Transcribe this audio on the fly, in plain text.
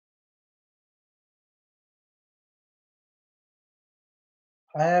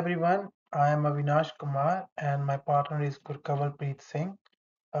Hi everyone, I am Avinash Kumar and my partner is Gurkavalpreet Singh.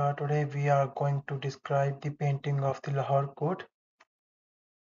 Today we are going to describe the painting of the Lahore Court,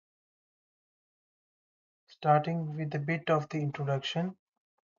 starting with a bit of the introduction.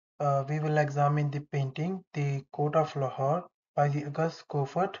 We will examine the painting The Court of Lahore by the August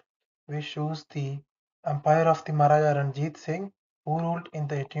Gofert, which shows the empire of the Maharaja Ranjit Singh, who ruled in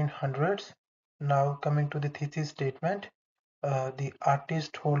the 1800s. Now coming to the thesis statement, the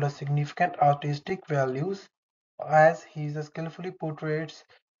artist holds a significant artistic values as he skillfully portrays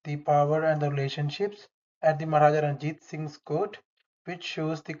the power and the relationships at the Maharaja Ranjit Singh's court, which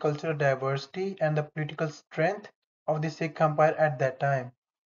shows the cultural diversity and the political strength of the Sikh Empire at that time.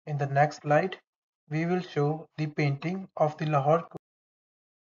 In the next slide, we will show the painting of the Lahore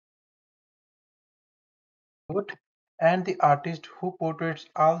court and the artist who portrays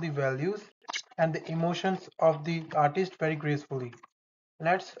all the values and the emotions of the artist very gracefully.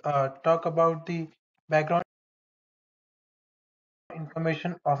 Let's talk about the background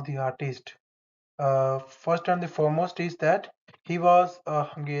information of the artist. First and the foremost is that he was a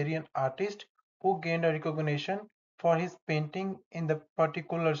Hungarian artist who gained a recognition for his painting in the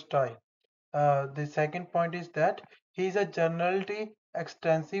particular style. The second point is that he is a journality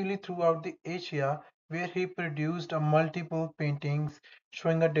extensively throughout the Asia where he produced a multiple paintings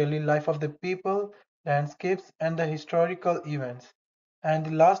showing a daily life of the people, landscapes and the historical events. And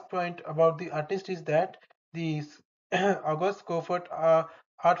the last point about the artist is that the August Comfort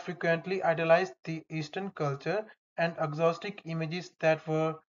art frequently idolized the Eastern culture and exotic images that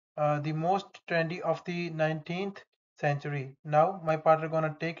were the most trendy of the 19th century. Now, my partner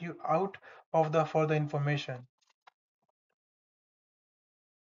gonna take you out of the further information.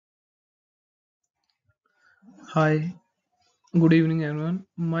 Hi, good evening everyone.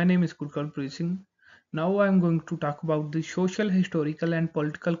 My name is Gurkal Singh. Now I am going to talk about the social, historical and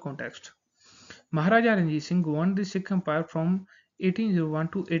political context. Maharaja Ranjit Singh governed the Sikh Empire from 1801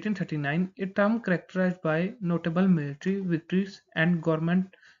 to 1839, a term characterized by notable military victories and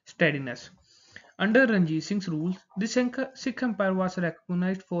government steadiness. Under Ranjit Singh's rule, the Sikh Empire was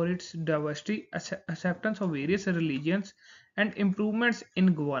recognized for its diversity, acceptance of various religions, and improvements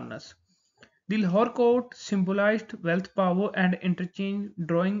in governance. The Lahore court symbolized wealth, power, and interchange,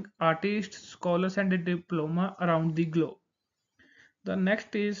 drawing artists, scholars, and a diploma around the globe. The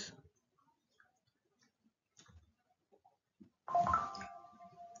next is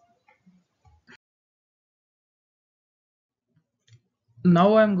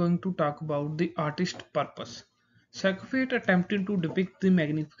now I am going to talk about the artist's purpose. Saqqafit attempted to depict the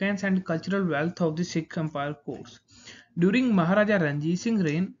magnificence and cultural wealth of the Sikh Empire courts. During Maharaja Ranjit Singh's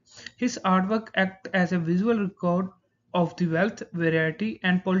reign, his artwork acted as a visual record of the wealth, variety,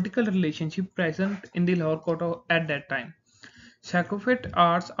 and political relationship present in the Lahore court at that time. Saqqafit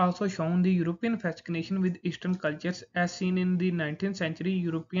arts also shown the European fascination with Eastern cultures as seen in the 19th century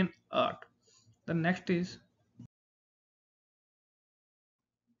European art. The next is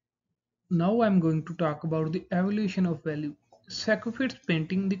now I'm going to talk about the evolution of value. Saqqafit's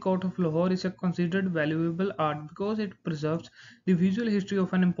painting The Court of Lahore is a considered valuable art because it preserves the visual history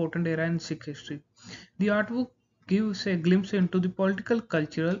of an important era in Sikh history. The artwork gives a glimpse into the political,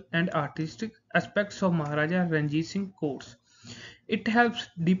 cultural, and artistic aspects of Maharaja Ranjit Singh courts. It helps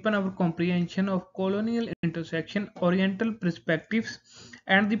deepen our comprehension of colonial intersection, Oriental perspectives,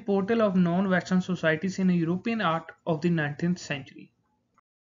 and the portal of non-Western societies in European art of the 19th century.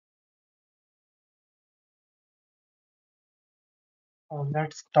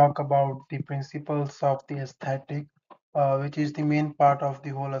 Let's talk about the principles of the aesthetic, which is the main part of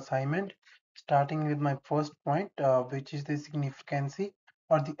the whole assignment. Starting with my first point, which is the significancy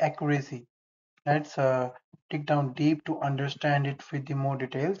or the accuracy. Let's dig down deep to understand it with the more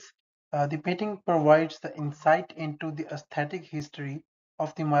details. The painting provides the insight into the aesthetic history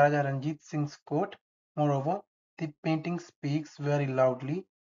of the Maharaja Ranjit Singh's court. Moreover, the painting speaks very loudly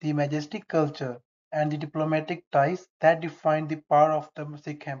the majestic culture and the diplomatic ties that define the power of the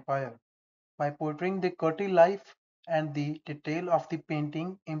Sikh Empire. By portraying the courtly life and the detail of the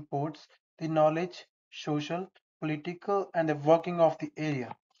painting imports the knowledge, social, political, and the working of the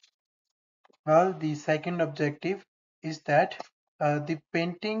area. Well, the second objective is that the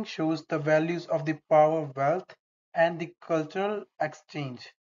painting shows the values of the power, wealth, and the cultural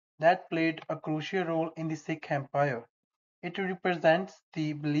exchange that played a crucial role in the Sikh Empire. It represents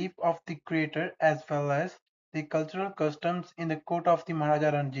the belief of the creator as well as the cultural customs in the court of the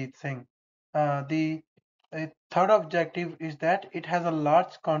Maharaja Ranjit Singh. The third objective is that it has a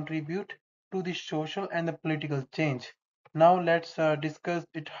large contribute to the social and the political change. Now let's discuss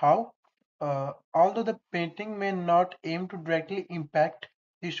it how. Although the painting may not aim to directly impact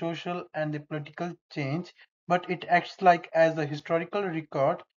the social and the political change, but it acts like as a historical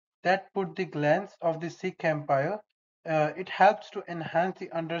record that put the glance of the Sikh Empire. It helps to enhance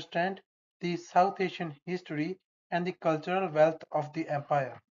the understand the South Asian history and the cultural wealth of the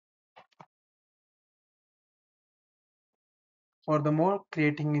empire. Furthermore,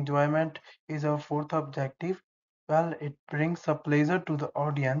 creating enjoyment is our fourth objective. Well, it brings a pleasure to the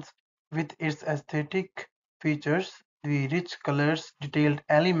audience with its aesthetic features, the rich colors, detailed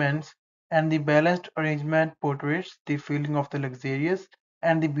elements, and the balanced arrangement portrays the feeling of the luxurious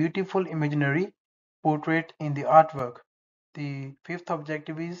and the beautiful imaginary portrait in the artwork. The fifth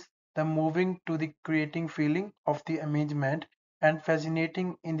objective is the moving to the creating feeling of the amazement and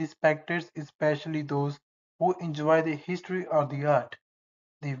fascinating in the spectators, especially those who enjoy the history or the art.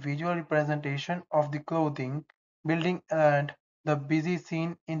 The visual representation of the clothing, building, and the busy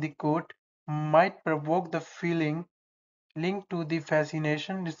scene in the court might provoke the feeling linked to the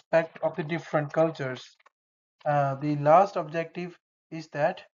fascination respect of the different cultures. The last objective is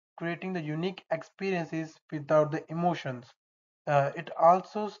that creating the unique experiences without the emotions. It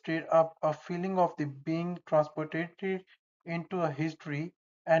also stirred up a feeling of the being transported into a history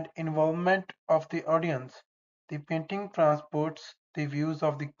and involvement of the audience. The painting transports the views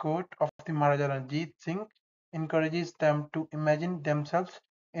of the court of the Maharaja Ranjit Singh, encourages them to imagine themselves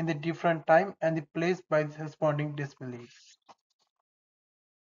in the different time and the place by responding disbelief.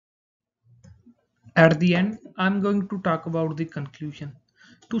 At the end, I'm going to talk about the conclusion.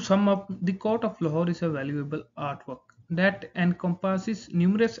 To sum up, the Court of Lahore is a valuable artwork that encompasses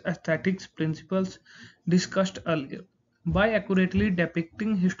numerous aesthetics principles discussed earlier. By accurately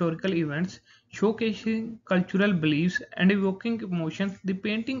depicting historical events, showcasing cultural beliefs, and evoking emotions, the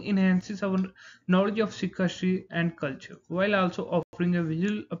painting enhances our knowledge of Sikh history and culture, while also offering a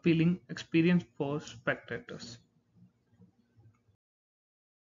visual appealing experience for spectators.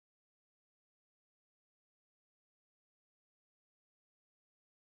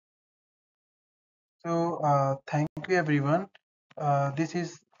 So, thank you everyone. This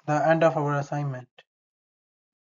is the end of our assignment.